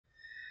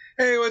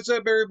Hey, what's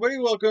up, everybody?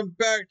 Welcome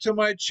back to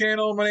my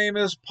channel. My name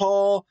is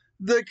Paul,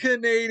 the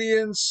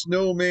Canadian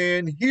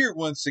Snowman, here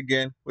once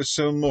again with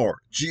some more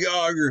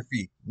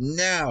geography.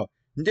 Now,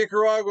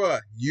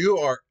 Nicaragua, you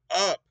are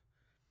up.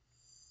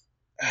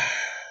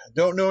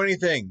 Don't know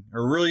anything. I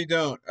really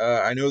don't.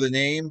 I know the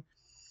name.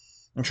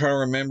 I'm trying to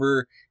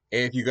remember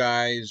if you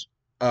guys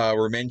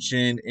were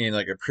mentioned in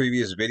like a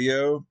previous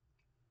video,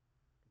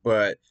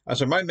 but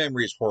so my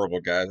memory is horrible,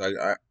 guys.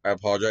 I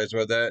apologize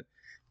about that.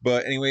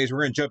 But anyways,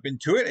 we're gonna jump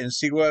into it and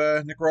see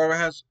what Nicaragua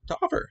has to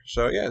offer.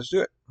 So yeah, let's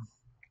do it.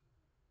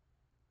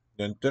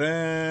 Dun, dun,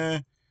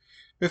 dun.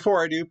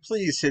 Before I do,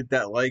 please hit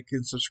that like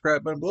and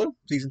subscribe button below.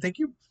 Please and thank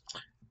you.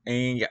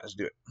 And yeah, let's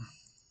do it.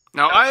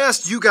 Now, I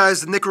asked you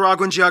guys, the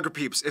Nicaraguan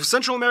geography peeps, if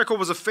Central America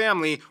was a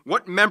family,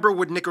 what member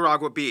would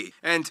Nicaragua be?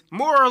 And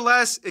more or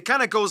less, it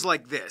kind of goes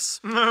like this.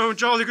 Oh,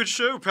 jolly good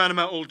show,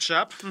 Panama, old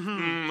chap.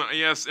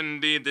 Yes,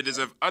 indeed, it is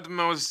of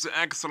utmost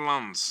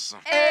excellence.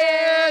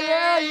 Hey,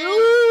 yeah,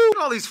 you!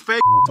 All these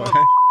fake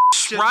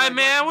shit. Right,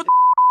 man? What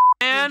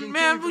the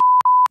man?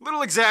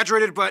 Little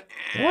exaggerated, but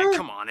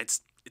come on, it's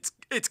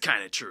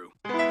kind of true.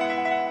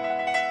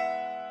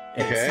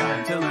 It's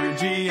time to learn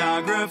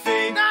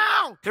geography. Now!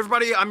 Hey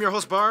everybody, I'm your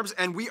host Barbs,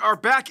 and we are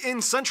back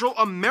in Central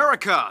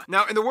America.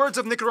 Now, in the words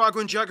of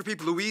Nicaraguan geography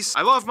Luis,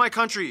 I love my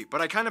country,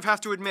 but I kind of have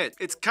to admit,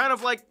 it's kind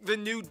of like the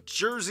New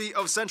Jersey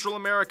of Central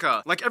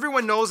America. Like,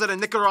 everyone knows that a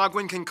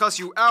Nicaraguan can cuss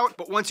you out,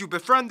 but once you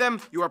befriend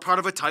them, you are part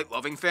of a tight,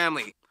 loving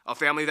family. A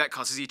family that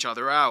cusses each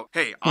other out.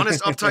 Hey,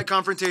 honest, uptight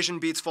confrontation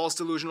beats false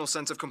delusional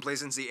sense of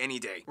complacency any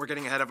day. We're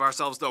getting ahead of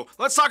ourselves, though.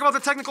 Let's talk about the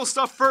technical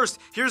stuff first.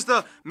 Here's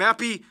the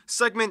Mappy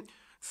segment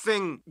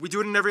thing. We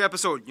do it in every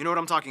episode. You know what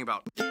I'm talking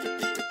about.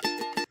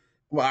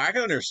 Well, I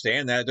can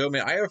understand that, though. I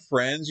mean, I have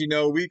friends,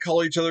 we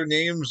call each other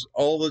names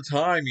all the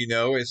time,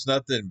 it's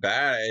nothing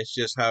bad. It's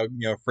just how,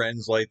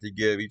 friends like to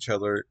give each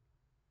other,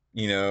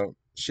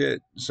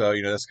 shit. So,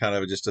 that's kind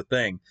of just a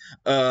thing.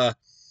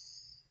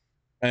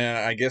 And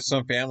I guess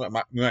some family,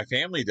 my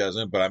family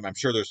doesn't, but I'm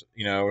sure there's,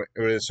 it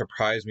would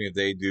surprise me if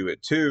they do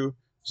it too.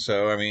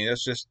 So, I mean,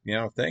 that's just,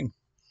 a thing.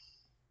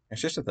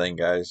 It's just a thing,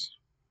 guys.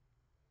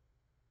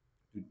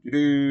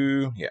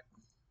 Yeah.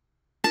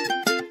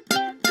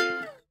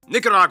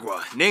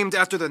 Nicaragua, named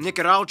after the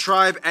Nicaral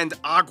tribe, and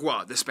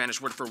agua, the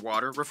Spanish word for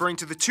water, referring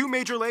to the two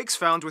major lakes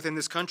found within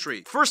this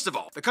country. First of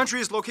all, the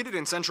country is located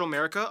in Central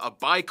America, a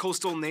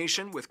bi-coastal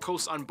nation with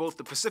coasts on both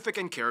the Pacific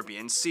and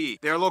Caribbean Sea.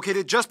 They are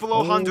located just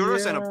below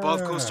Honduras and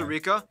above Costa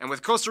Rica, and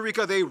with Costa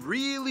Rica, they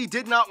really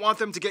did not want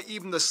them to get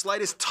even the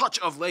slightest touch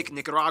of Lake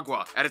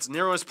Nicaragua. At its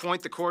narrowest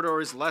point, the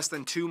corridor is less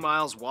than 2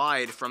 miles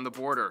wide from the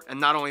border. And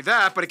not only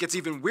that, but it gets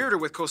even weirder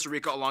with Costa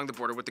Rica along the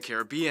border with the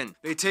Caribbean.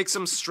 They take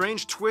some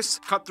strange twists,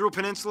 cut through a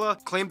peninsula,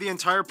 claim the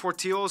entire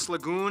Portillos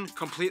Lagoon,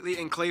 completely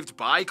enclaved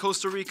by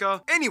Costa Rica.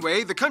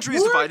 Anyway, the country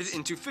is divided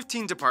into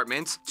 15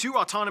 departments, 2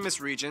 autonomous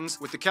regions,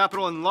 with the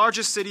capital and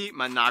largest city,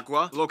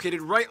 Managua,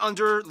 located right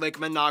under Lake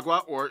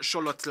Managua, or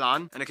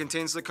Xolotlan, and it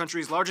contains the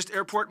country's largest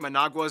airport,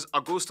 Managua's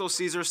Augusto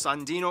Cesar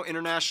Sandino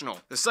International.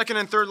 The second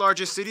and third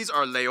largest cities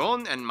are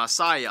Leon and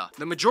Masaya.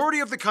 The majority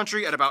of the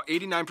country, at about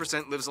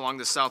 89%, lives along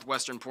the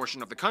southwestern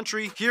portion of the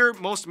country. Here,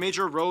 most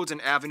major roads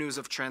and avenues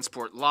of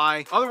transport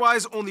lie.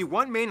 Otherwise, only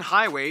one main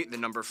highway, the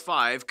number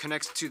 5,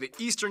 connects to the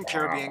eastern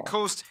Caribbean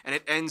coast, and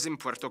it ends in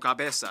Puerto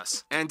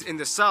Cabezas. And in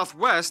the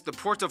southwest, the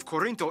port of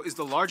Corinto is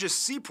the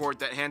largest seaport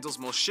that handles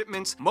most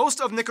shipments. Most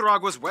of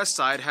Nicaragua's west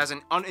side has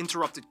an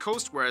uninterrupted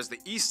coast, whereas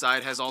the east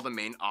side has all the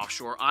main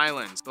offshore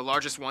islands, the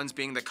largest ones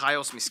being the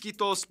Cayos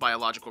Mosquitos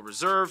Biological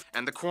Reserve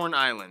and the Corn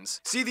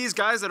Islands. See these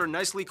guys that are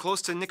nicely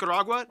close to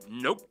Nicaragua?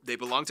 Nope, they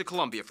belong to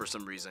Colombia for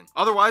some reason.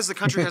 Otherwise, the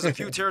country has a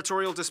few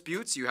territorial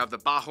disputes. You have the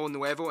Bajo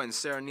Nuevo and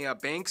Serranía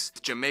banks,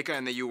 Jamaica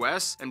and the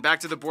US, and back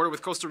to the border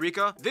with Costa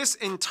Rica. This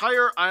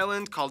entire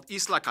island, called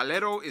Isla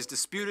Calero, is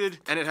disputed,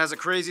 and it has a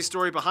crazy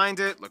story behind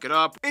it. Look it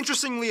up.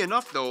 Interestingly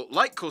enough, though,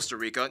 like Costa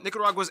Rica,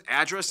 Nicaragua's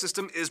address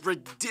system is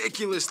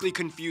ridiculously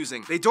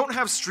confusing. They don't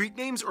have street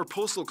names or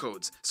postal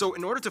codes, so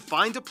in order to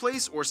find a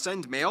place or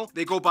send mail,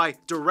 they go by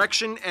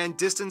direction and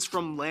distance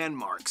from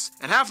landmarks.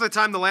 And half the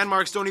time, the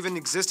landmarks don't even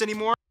exist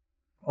anymore.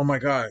 Oh my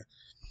God.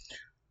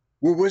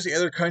 What was the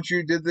other country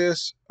who did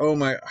this? Oh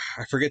my,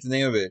 I forget the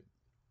name of it.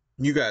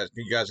 You guys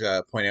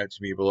gotta point out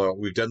to me below.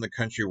 We've done the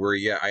country where,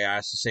 I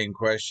asked the same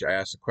question. I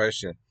asked the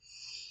question,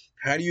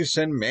 how do you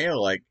send mail?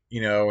 Like,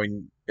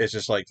 and it's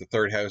just like the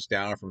third house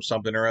down from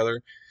something or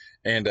other.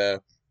 And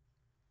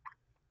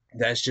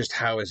that's just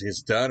how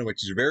it's done,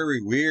 which is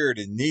very weird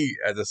and neat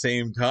at the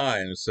same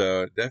time.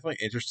 So definitely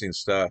interesting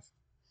stuff.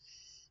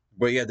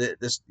 But yeah,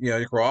 this,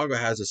 Nicaragua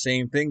has the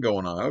same thing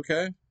going on.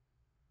 Okay,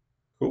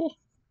 cool.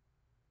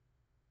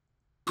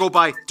 go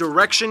by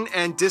direction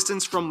and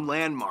distance from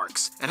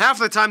landmarks. And half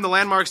the time the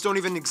landmarks don't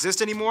even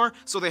exist anymore,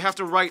 so they have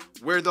to write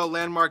where the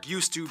landmark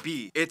used to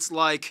be. It's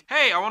like,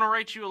 Hey, I want to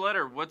write you a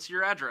letter. What's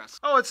your address?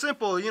 oh, it's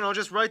simple.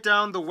 Just write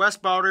down the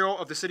West Barrio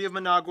of the city of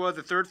Managua,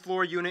 the 3rd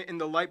floor unit in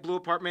the light blue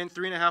apartment,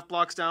 3.5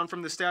 blocks down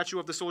from the statue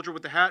of the soldier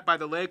with the hat by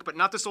the lake, but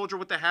not the soldier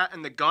with the hat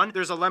and the gun.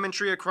 There's a lemon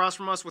tree across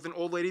from us with an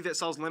old lady that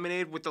sells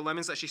lemonade with the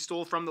lemons that she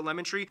stole from the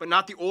lemon tree, but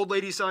not the old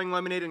lady selling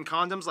lemonade and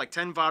condoms like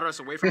 10 varas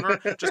away from her,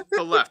 just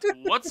the left.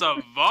 What's a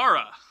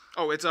vara?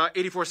 Oh, it's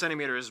 84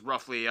 centimeters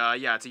roughly.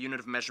 Yeah, it's a unit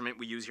of measurement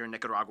we use here in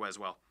Nicaragua as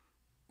well.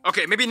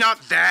 Okay, maybe not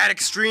that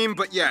extreme,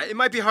 but yeah, it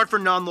might be hard for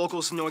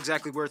non-locals to know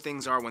exactly where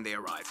things are when they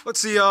arrive. Let's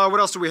see, what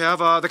else do we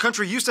have? The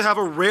country used to have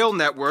a rail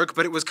network,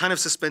 but it was kind of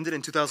suspended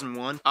in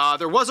 2001.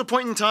 There was a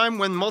point in time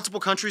when multiple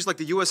countries like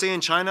the USA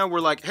and China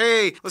were like,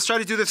 hey, let's try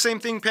to do the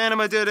same thing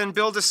Panama did and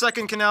build a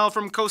second canal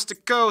from coast to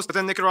coast. But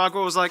then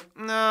Nicaragua was like,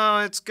 no,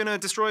 it's gonna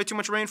destroy too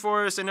much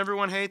rainforest and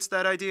everyone hates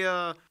that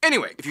idea.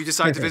 Anyway, if you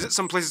decide to visit,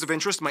 some places of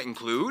interest might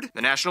include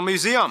the National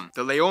Museum,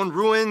 the Leon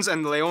Ruins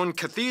and the Leon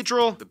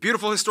Cathedral, the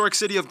beautiful historic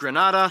city of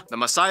Granada, the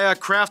Masaya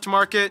Craft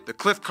Market, the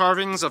cliff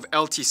carvings of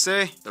El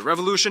Tisé, the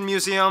Revolution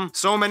Museum,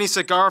 so many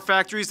cigar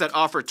factories that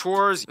offer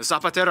tours, the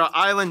Zapatera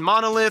Island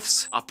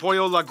monoliths,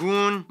 Apoyo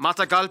Lagoon,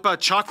 Matagalpa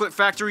Chocolate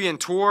Factory and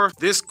Tour,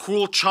 this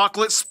cool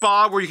chocolate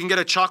spa where you can get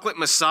a chocolate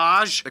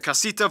massage, the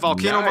Casita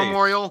Volcano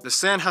Memorial, the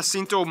San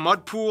Jacinto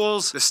mud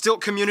pools, the stilt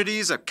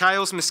communities of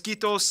Cayos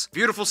Mosquitos,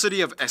 beautiful city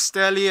of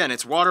Esteli and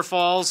its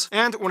waterfalls,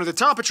 and one of the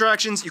top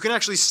attractions, you can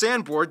actually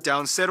sandboard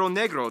down Cerro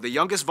Negro, the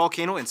youngest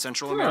volcano in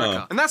Central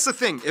America. And that's the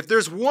thing, if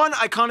there's one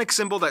iconic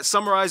symbol that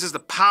summarizes the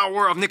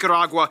power of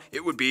Nicaragua,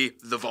 it would be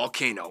the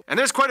volcano. And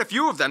there's quite a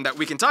few of them that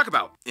we can talk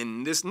about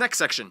in this next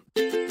section.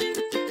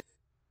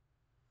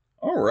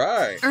 All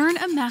right. Earn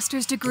a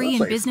master's degree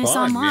in business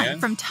fun, online man.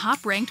 from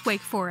top-ranked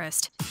Wake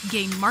Forest.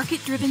 Gain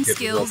market-driven Skip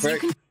it real skills you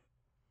quick.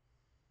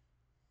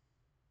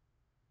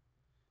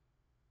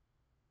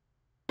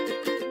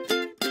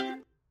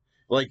 can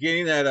Like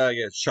getting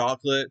that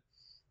chocolate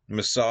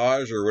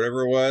massage or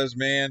whatever it was,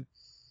 man.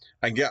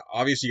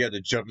 Obviously you got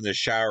to jump in the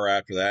shower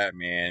after that,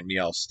 man. Be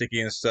all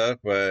sticky and stuff,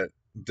 but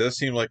it does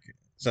seem like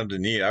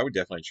something neat. I would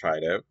definitely try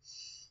it out.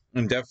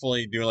 And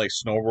definitely doing like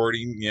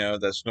snowboarding,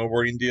 that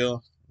snowboarding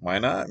deal. Why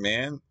not,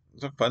 man?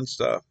 It's some fun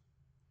stuff.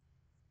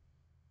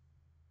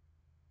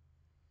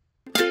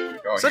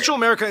 Central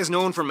America is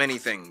known for many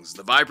things.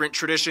 The vibrant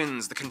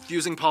traditions, the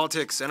confusing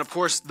politics, and of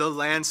course, the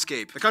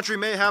landscape. The country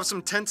may have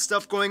some tense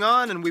stuff going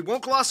on, and we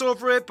won't gloss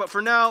over it, but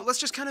for now, let's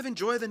just kind of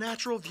enjoy the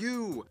natural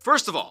view.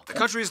 First of all, the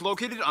country is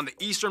located on the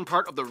eastern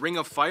part of the Ring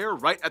of Fire,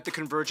 right at the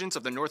convergence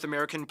of the North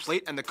American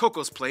Plate and the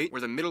Cocos Plate, where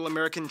the Middle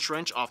American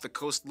Trench off the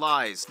coast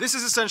lies. This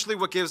is essentially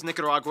what gives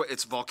Nicaragua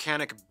its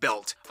volcanic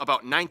belt,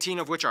 about 19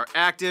 of which are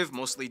active,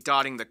 mostly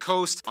dotting the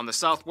coast. On the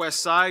southwest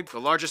side, the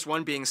largest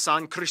one being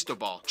San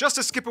Cristobal. Just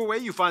a skip away,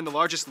 you find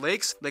the largest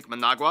lakes, Lake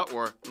Managua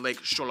or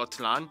Lake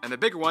Xolotlan, and the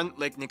bigger one,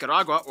 Lake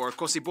Nicaragua or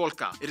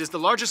Cocibolca. It is the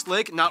largest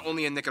lake not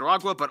only in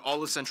Nicaragua but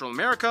all of Central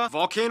America.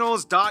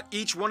 Volcanoes dot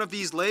each one of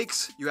these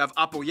lakes. You have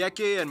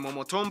Apoyeque and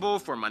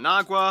Momotombo for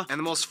Managua, and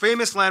the most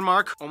famous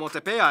landmark,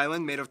 Omotepe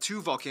Island, made of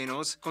 2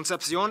 volcanoes,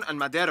 Concepcion and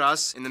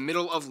Maderas, in the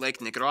middle of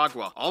Lake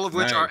Nicaragua, all of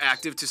which are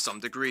active to some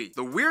degree.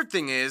 The weird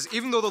thing is,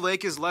 even though the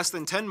lake is less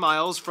than 10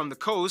 miles from the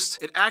coast,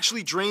 it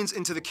actually drains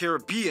into the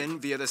Caribbean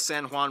via the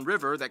San Juan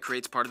River that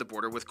creates part of the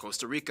border with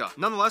Costa Rica.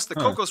 Nonetheless, the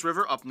Cocos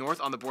River up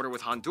north on the border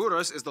with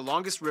Honduras is the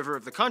longest river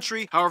of the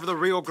country. However, the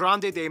Rio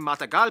Grande de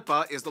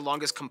Matagalpa is the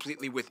longest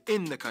completely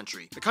within the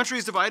country. The country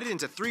is divided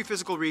into 3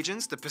 physical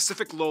regions: the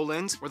Pacific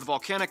lowlands, where the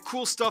volcanic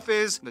cool stuff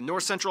is, the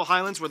North Central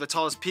highlands, where the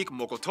tallest peak,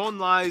 Mocoton,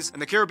 lies,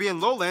 and the Caribbean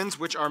lowlands,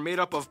 which are made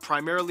up of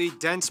primarily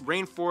dense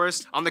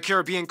rainforest. On the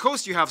Caribbean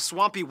coast, you have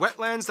swampy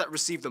wetlands that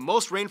receive the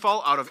most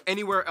rainfall out of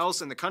anywhere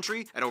else in the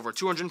country at over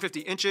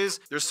 250 inches.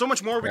 There's so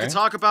much more we could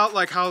talk about,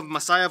 like how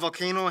Masaya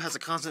Volcano has a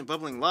constant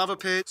bubbling lava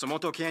pit,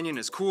 Somoto Canyon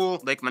is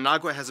cool, Lake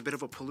Managua has a bit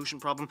of a pollution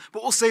problem,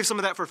 but we'll save some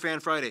of that for Fan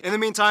Friday. In the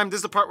meantime, this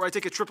is the part where I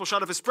take a triple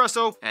shot of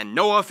espresso, and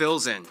Noah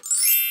fills in.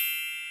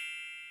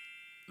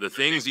 The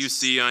things you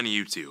see on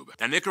YouTube.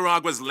 Now,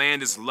 Nicaragua's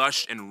land is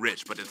lush and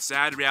rich, but the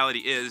sad reality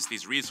is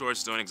these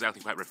resources don't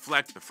exactly quite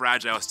reflect the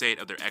fragile state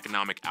of their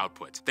economic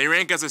output. They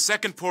rank as the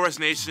 2nd poorest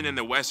nation in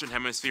the Western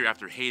Hemisphere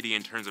after Haiti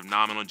in terms of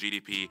nominal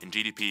GDP and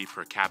GDP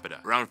per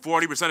capita. Around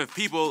 40% of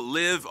people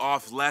live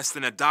off less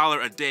than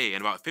 $1 a day,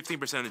 and about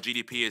 15% of the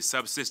GDP is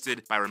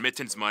subsisted by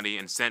remittance money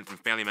and sent from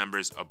family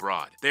members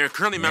abroad. They are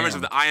currently members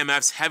of the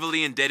IMF's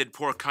Heavily Indebted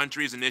Poor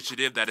Countries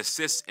Initiative that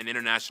assists in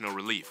international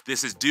relief.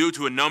 This is due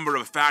to a number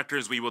of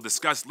factors we will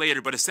discuss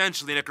later, but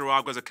essentially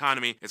Nicaragua's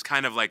economy is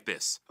kind of like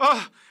this.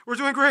 We're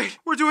doing great!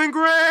 We're doing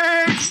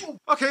great!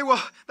 Okay,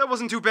 well, that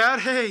wasn't too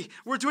bad. Hey,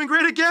 we're doing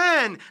great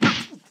again!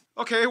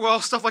 Okay, well,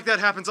 stuff like that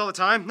happens all the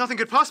time. Nothing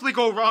could possibly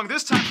go wrong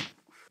this time.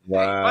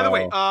 Wow. By the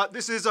way,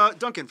 this is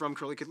Duncan from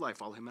Curly Kid Life.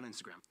 Follow him on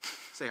Instagram.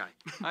 Say hi.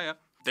 Hiya.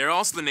 They're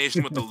also the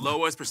nation with the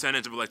lowest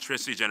percentage of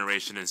electricity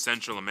generation in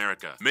Central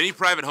America. Many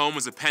private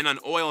homes depend on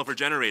oil for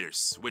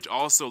generators, which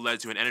also led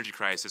to an energy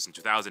crisis in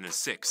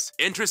 2006.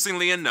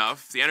 Interestingly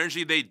enough, the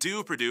energy they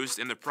do produce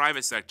in the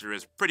private sector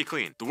is pretty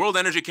clean. The World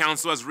Energy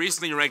Council has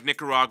recently ranked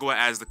Nicaragua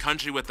as the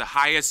country with the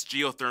highest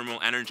geothermal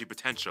energy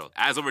potential,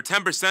 as over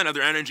 10% of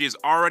their energy is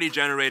already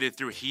generated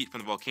through heat from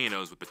the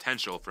volcanoes with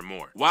potential for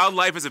more.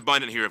 Wildlife is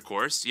abundant here, of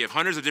course. You have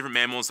hundreds of different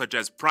mammals such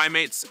as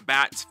primates,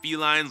 bats,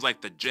 felines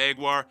like the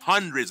jaguar,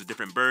 hundreds of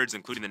different birds,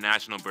 including the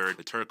national bird,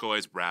 the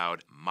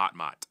turquoise-browed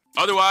motmot.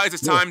 Otherwise,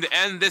 it's time to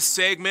end this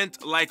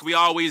segment like we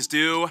always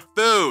do.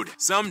 Food.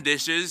 Some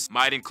dishes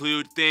might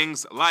include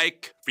things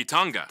like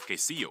fritanga,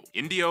 quesillo,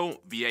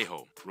 indio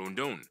viejo,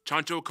 rondon,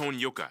 chancho con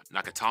yuca,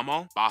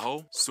 nacatamal,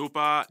 bajo,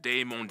 sopa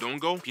de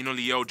mondongo,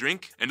 pinolillo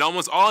drink, and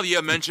almost all of you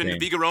have mentioned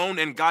bigarron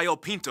and gallo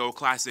pinto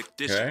classic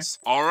dishes.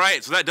 All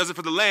right, so that does it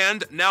for the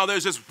land. Now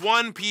there's just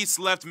one piece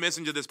left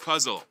missing to this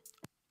puzzle.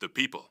 The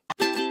people.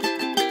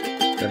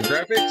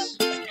 Demographics?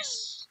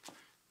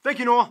 Thank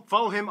you, Noah.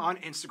 Follow him on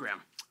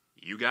Instagram.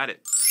 You got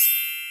it.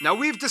 Now,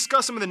 we've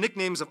discussed some of the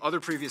nicknames of other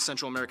previous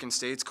Central American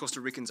states.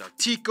 Costa Ricans are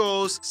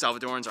ticos,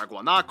 Salvadorans are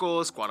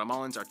guanacos,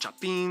 Guatemalans are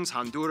chapins,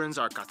 Hondurans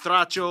are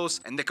catrachos,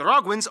 and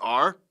Nicaraguans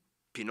are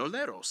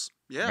pinoleros.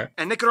 Yeah.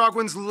 And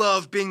Nicaraguans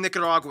love being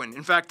Nicaraguan.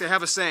 In fact, they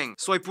have a saying,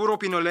 soy puro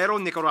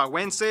pinolero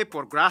nicaragüense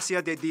por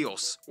gracia de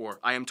Dios, or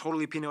I am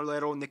totally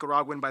pinolero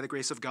Nicaraguan by the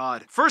grace of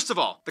God. First of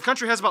all, the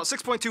country has about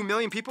 6.2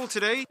 million people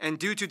today, and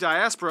due to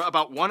diaspora,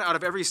 about 1 out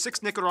of every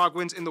 6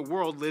 Nicaraguans in the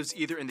world lives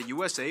either in the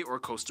USA or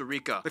Costa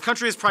Rica. The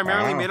country is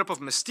primarily made up of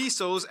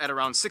mestizos at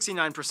around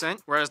 69%,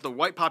 whereas the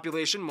white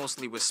population,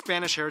 mostly with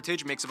Spanish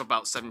heritage, makes up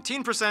about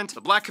 17%, the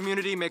black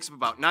community makes up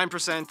about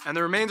 9%, and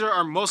the remainder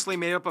are mostly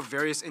made up of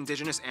various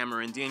indigenous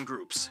Amerindian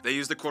groups. They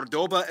use the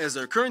Cordoba as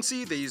their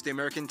currency, they use the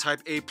American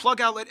Type A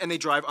plug outlet, and they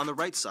drive on the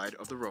right side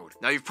of the road.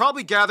 Now, you've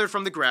probably gathered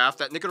from the graph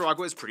that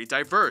Nicaragua is pretty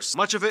diverse.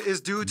 Much of it is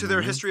due to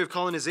their history of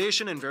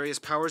colonization and various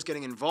powers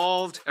getting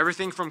involved.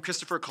 Everything from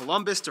Christopher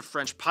Columbus to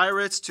French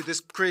pirates to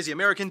this crazy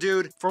American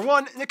dude. For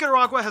one,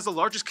 Nicaragua has the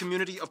largest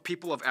community of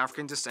people of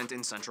African descent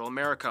in Central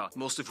America,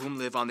 most of whom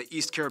live on the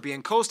East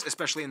Caribbean coast,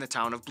 especially in the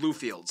town of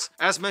Bluefields.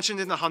 As mentioned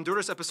in the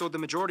Honduras episode, the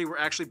majority were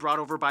actually brought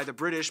over by the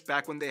British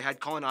back when they had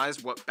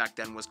colonized what back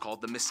then was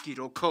called the Mosquito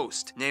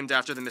Coast, named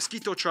after the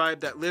Mosquito tribe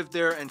that lived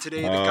there, and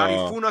today the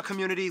Garifuna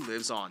community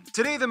lives on.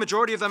 Today, the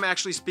majority of them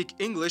actually speak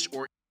English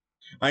or...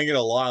 I ain't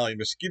gonna lie, like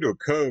Mosquito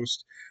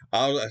Coast,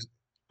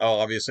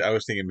 obviously I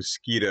was thinking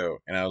mosquito,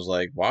 and I was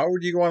like, why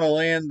would you go on a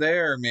land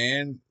there,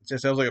 man? It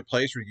just sounds like a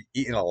place where you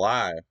get eaten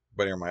alive.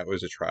 But never mind, it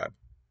was a tribe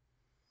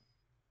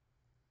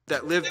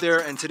that lived there,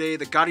 and today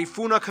the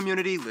Garifuna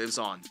community lives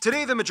on.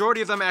 Today, the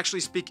majority of them actually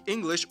speak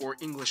English or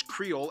English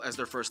Creole as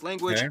their first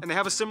language, and they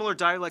have a similar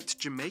dialect to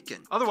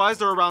Jamaican. Otherwise,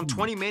 there are around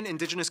 20 main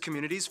indigenous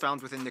communities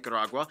found within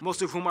Nicaragua,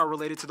 most of whom are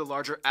related to the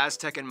larger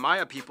Aztec and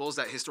Maya peoples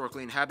that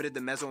historically inhabited the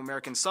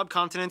Mesoamerican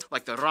subcontinent,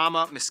 like the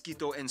Rama,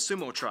 Mosquito, and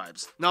Sumo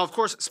tribes. Now, of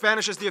course,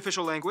 Spanish is the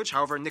official language.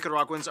 However,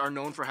 Nicaraguans are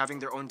known for having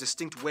their own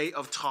distinct way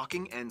of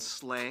talking and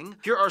slang.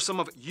 Here are some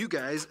of you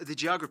guys, the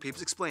geography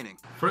peeps, explaining.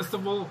 First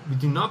of all, we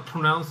do not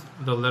pronounce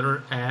the letter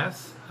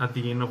S at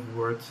the end of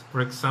words.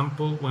 For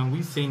example, when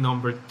we say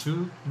number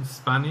 2 in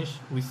Spanish,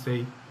 we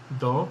say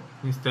do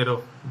instead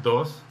of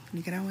dos.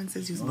 Nicaraguans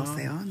use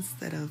voceo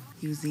instead of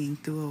using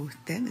tu o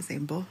usted, they say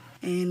bo.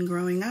 And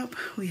growing up,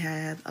 we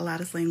had a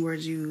lot of slang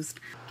words used.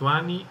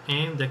 Tuani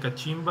and de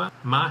cachimba,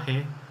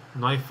 maje,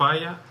 no hay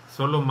falla,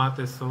 solo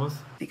mate sos.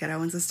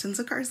 Nicaraguans tend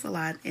to curse a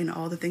lot in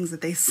all the things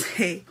that they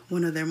say.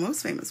 One of their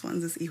most famous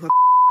ones is hijo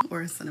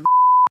or son of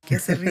Que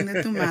se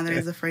rinde tu madre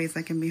is a phrase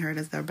that can be heard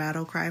as their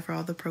battle cry for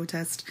all the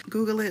protests.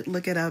 Google it,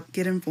 look it up,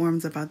 get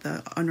informed about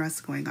the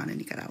unrest going on in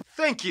Nicaragua.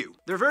 Thank you.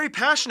 They're very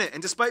passionate,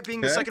 and despite being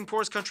the second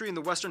poorest country in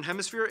the Western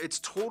Hemisphere, it's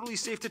totally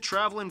safe to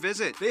travel and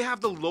visit. They have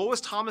the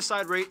lowest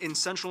homicide rate in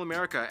Central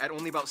America at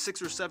only about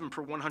 6 or 7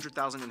 per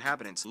 100,000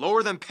 inhabitants,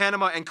 lower than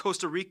Panama and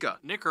Costa Rica.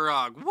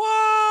 Nicaragua.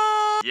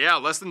 What? Yeah,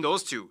 less than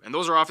those two, and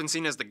those are often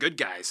seen as the good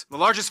guys. The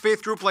largest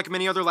faith group, like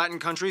many other Latin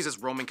countries, is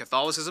Roman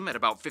Catholicism at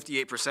about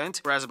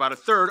 58%, whereas about a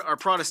third are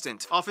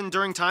Protestant. Often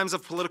during times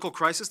of political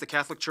crisis, the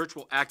Catholic Church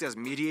will act as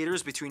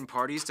mediators between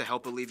parties to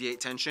help alleviate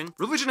tension.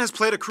 Religion has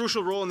played a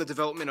crucial role in the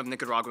development of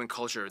Nicaraguan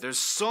culture. There's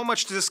so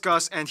much to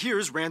discuss, and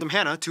here's Random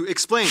Hannah to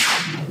explain.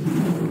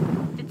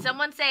 Did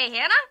someone say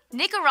Hannah?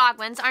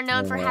 Nicaraguans are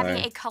known for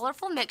having a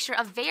colorful mixture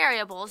of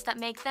variables that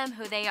make them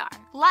who they are,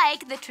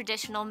 like the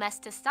traditional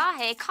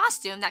mestizaje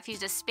costume that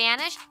fuses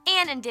Spanish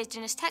and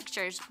indigenous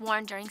textures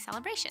worn during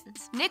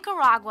celebrations.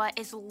 Nicaragua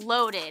is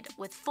loaded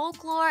with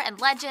folklore and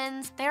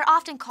legends. They are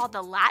often called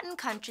the Latin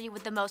country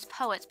with the most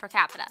poets per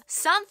capita.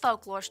 Some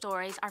folklore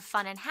stories are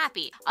fun and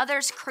happy,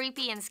 others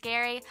creepy and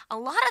scary. A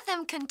lot of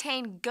them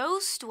contain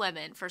ghost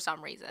women for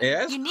some reason.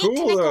 Yeah, that's unique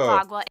cool, to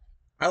Nicaragua.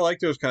 I like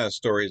those kind of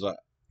stories,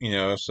 you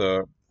know,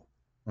 so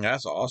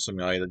that's awesome.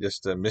 You know,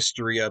 just the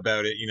mystery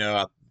about it, you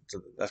know,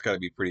 that's got to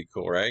be pretty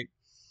cool, right?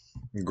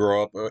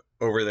 grow up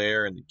over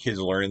there and the kids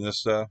learning this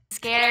stuff.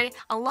 Scary.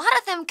 A lot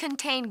of them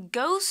contain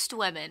ghost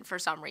women for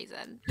some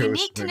reason. Ghost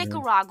Unique to women.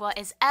 Nicaragua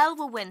is El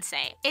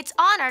Huahuense. It's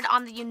honored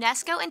on the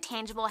UNESCO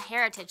Intangible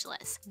Heritage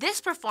List.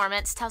 This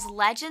performance tells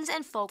legends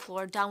and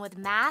folklore done with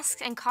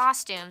masks and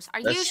costumes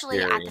are That's usually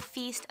scary. at the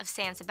Feast of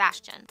San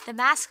Sebastian. The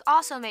masks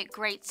also make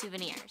great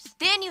souvenirs.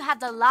 Then you have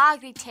the La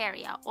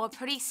Griteria, or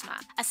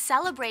Purisma, a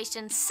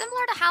celebration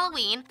similar to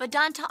Halloween, but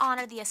done to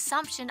honor the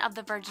Assumption of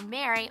the Virgin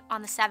Mary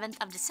on the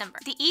 7th of December.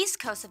 The east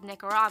coast of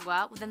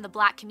Nicaragua, within the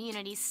Black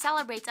community,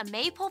 celebrates a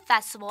Maypole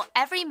festival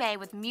every May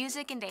with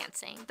music and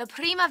dancing. The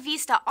Prima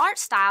Vista art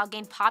style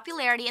gained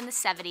popularity in the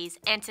 70s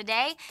and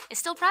today is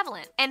still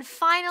prevalent. And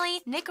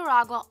finally,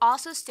 Nicaragua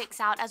also sticks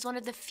out as one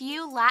of the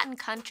few Latin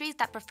countries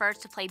that prefers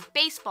to play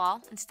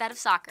baseball instead of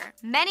soccer.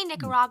 Many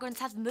Nicaraguans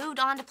have moved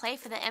on to play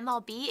for the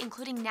MLB,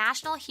 including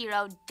national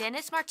hero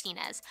Dennis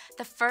Martinez,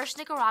 the first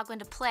Nicaraguan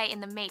to play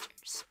in the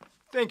majors.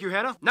 Thank you,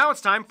 Hannah. Now it's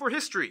time for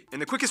history.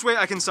 In the quickest way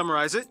I can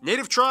summarize it,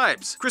 native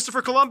tribes.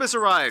 Christopher Columbus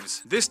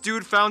arrives. This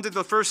dude founded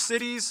the first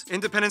cities,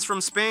 independence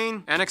from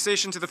Spain,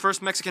 annexation to the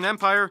first Mexican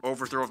Empire,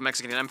 overthrow of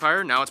Mexican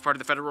Empire, now it's part of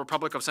the Federal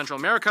Republic of Central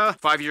America.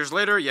 5 years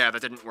later, yeah,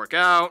 that didn't work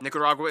out.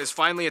 Nicaragua is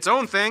finally its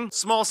own thing.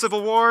 Small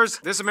civil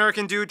wars. This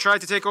American dude tried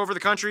to take over the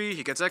country,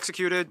 he gets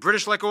executed.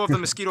 British let go of the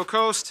Mosquito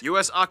Coast.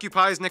 US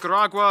occupies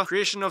Nicaragua.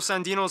 Creation of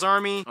Sandino's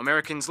army.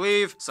 Americans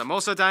leave.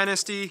 Somoza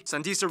dynasty.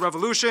 Sandista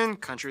revolution.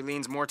 Country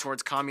leans more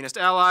towards communist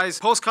allies.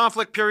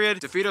 Post-conflict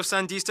period, defeat of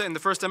Sandista in the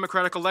first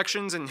democratic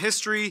elections in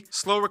history,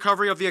 slow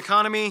recovery of the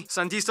economy,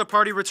 Sandista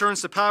party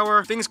returns to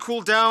power, things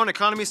cool down,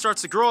 economy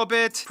starts to grow a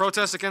bit,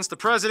 protests against the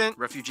president,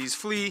 refugees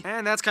flee,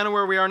 and that's kind of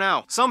where we are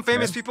now. Some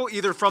famous people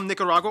either from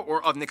Nicaragua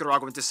or of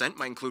Nicaraguan descent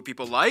might include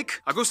people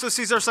like Augusto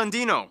Cesar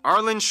Sandino,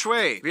 Arlen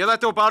Shue,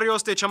 Violeto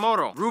Barrios de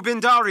Chamorro, Ruben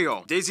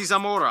Dario, Daisy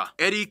Zamora,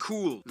 Eddie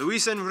Cool,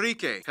 Luis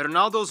Enrique,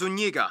 Hernaldo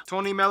Zuniga,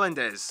 Tony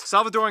Melendez,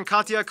 Salvador and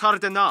Katia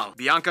Cardenal,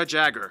 Bianca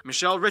Jagger,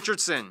 Michelle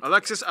Richardson,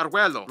 Alexis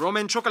Arguello,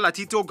 Roman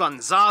Chocolatito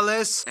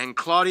Gonzalez, and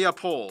Claudia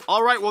Pohl.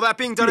 All right, well, that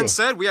being done and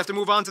said, we have to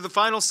move on to the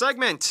final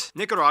segment,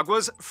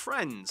 Nicaragua's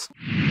Friends.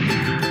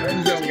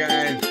 Friend zone,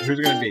 guys. Who's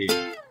it gonna be?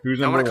 Who's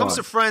Now, number when it comes one?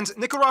 to friends,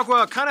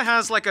 Nicaragua kind of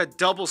has like a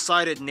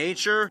double-sided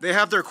nature. They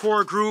have their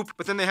core group,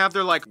 but then they have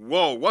their like,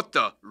 whoa, what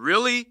the,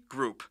 really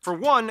group. For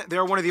one, they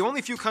are one of the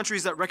only few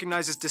countries that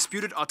recognizes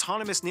disputed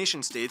autonomous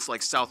nation-states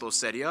like South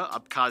Ossetia,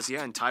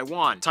 Abkhazia, and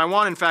Taiwan.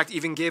 Taiwan, in fact,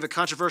 even gave a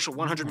controversial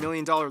 $100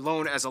 million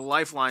loan as a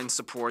lifeline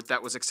support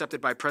that was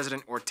accepted by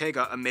President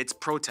Ortega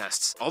amidst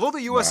protests. Although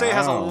the USA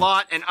has a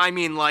lot, and I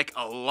mean like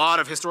a lot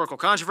of historical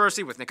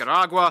controversy with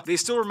Nicaragua, they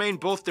still remain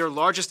both their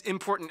largest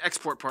import and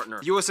export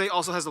partner. USA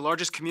also has the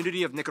largest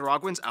community of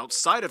Nicaraguans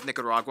outside of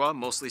Nicaragua,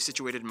 mostly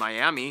situated in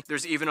Miami.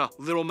 There's even a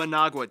Little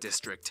Managua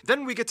district.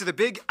 Then we get to the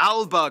big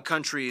ALBA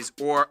countries,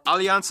 or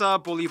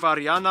Alianza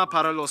Bolivariana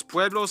para los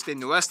Pueblos de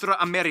Nuestra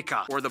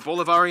America, or the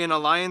Bolivarian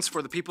Alliance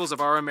for the Peoples of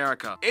Our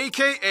America,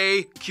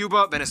 aka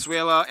Cuba,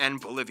 Venezuela,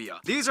 and Bolivia.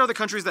 These are the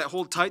countries that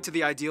hold tight to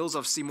the ideals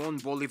of Simón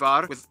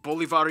Bolívar with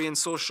Bolivarian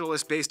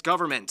socialist-based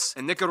governments,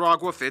 and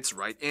Nicaragua fits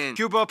right in.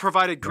 Cuba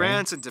provided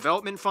grants and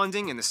development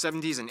funding in the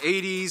 70s and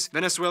 80s.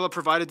 Venezuela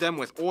provided them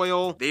with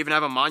oil. They even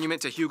have a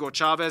monument to Hugo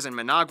Chavez in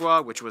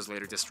Managua, which was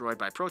later destroyed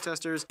by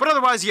protesters. But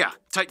otherwise, yeah,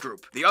 tight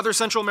group. The other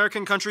Central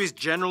American countries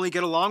generally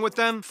get along with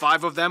them.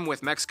 5 of them,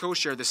 with Mexico,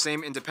 share the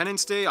same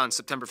Independence Day on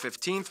September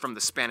 15th from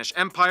the Spanish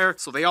Empire,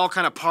 so they all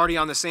kind of party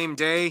on the same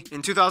day.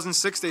 In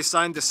 2006, they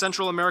signed the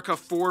Central America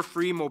 4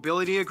 Free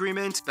Mobility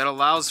Agreement that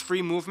allows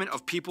free movement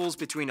of peoples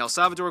between El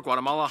Salvador,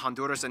 Guatemala,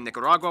 Honduras, and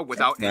Nicaragua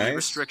without any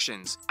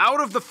restrictions.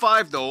 Out of the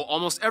 5, though,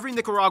 almost every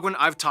Nicaraguan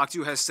I've talked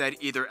to has said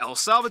either El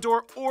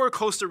Salvador or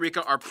Costa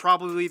Rica are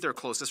probably their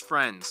closest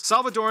friends.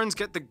 Salvadorans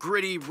get the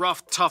gritty,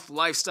 rough, tough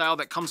lifestyle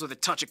that comes with a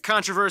touch of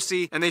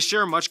controversy, and they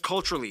share much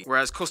culturally,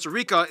 whereas Costa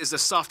Rica is the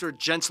softer,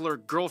 gentler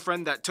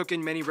girlfriend that took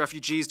in many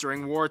refugees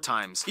during war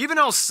times. Even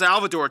El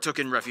Salvador took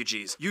in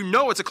refugees. You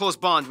know it's a close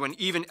bond when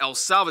even El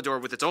Salvador,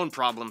 with its own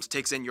problems,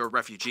 takes in your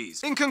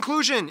refugees. In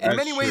conclusion, in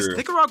many ways,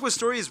 Nicaragua's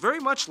story is very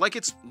much like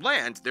its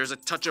land. There's a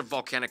touch of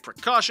volcanic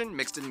precaution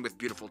mixed in with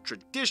beautiful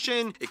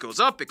tradition. It goes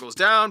up, it goes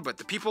down, but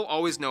the people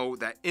always know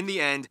that in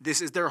the end,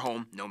 this is their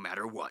home no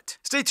matter what.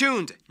 Stay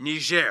tuned.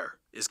 Niger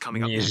is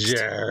coming up next.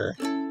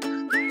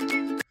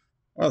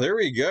 Oh, there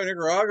we go,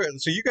 Nicaragua.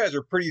 So you guys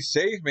are pretty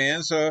safe,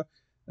 man. So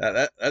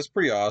that's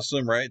pretty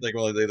awesome, right? Like,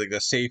 well, like the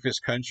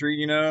safest country,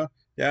 you know,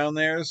 down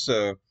there.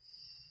 So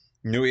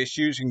no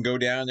issues. You can go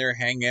down there,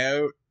 hang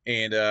out,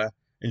 and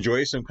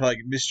enjoy some kind of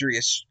like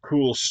mysterious,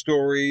 cool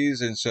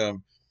stories and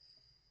some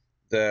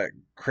the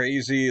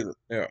crazy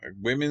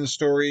women's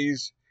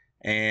stories.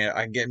 And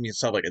I can get me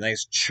some like a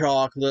nice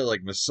chocolate,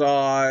 like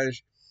massage.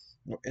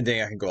 And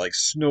then I can go like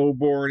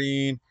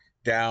snowboarding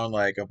down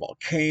like a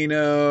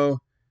volcano.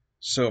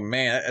 So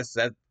man,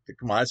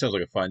 come on, that sounds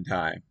like a fun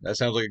time. That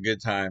sounds like a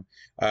good time.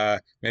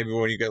 Maybe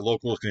when you get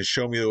locals can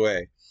show me the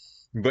way.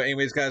 But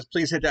anyways, guys,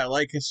 please hit that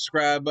like and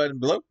subscribe button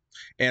below.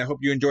 And I hope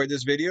you enjoyed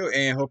this video,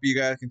 and hope you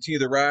guys continue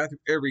to ride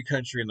through every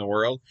country in the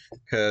world,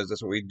 because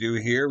that's what we do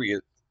here. We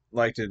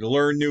like to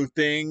learn new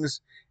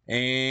things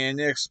and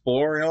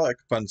explore and all that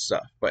fun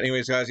stuff. But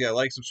anyways, guys, yeah,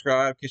 like,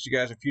 subscribe, catch you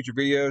guys in future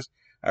videos.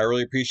 I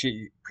really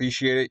appreciate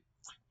it.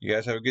 You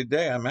guys have a good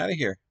day. I'm out of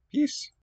here. Peace.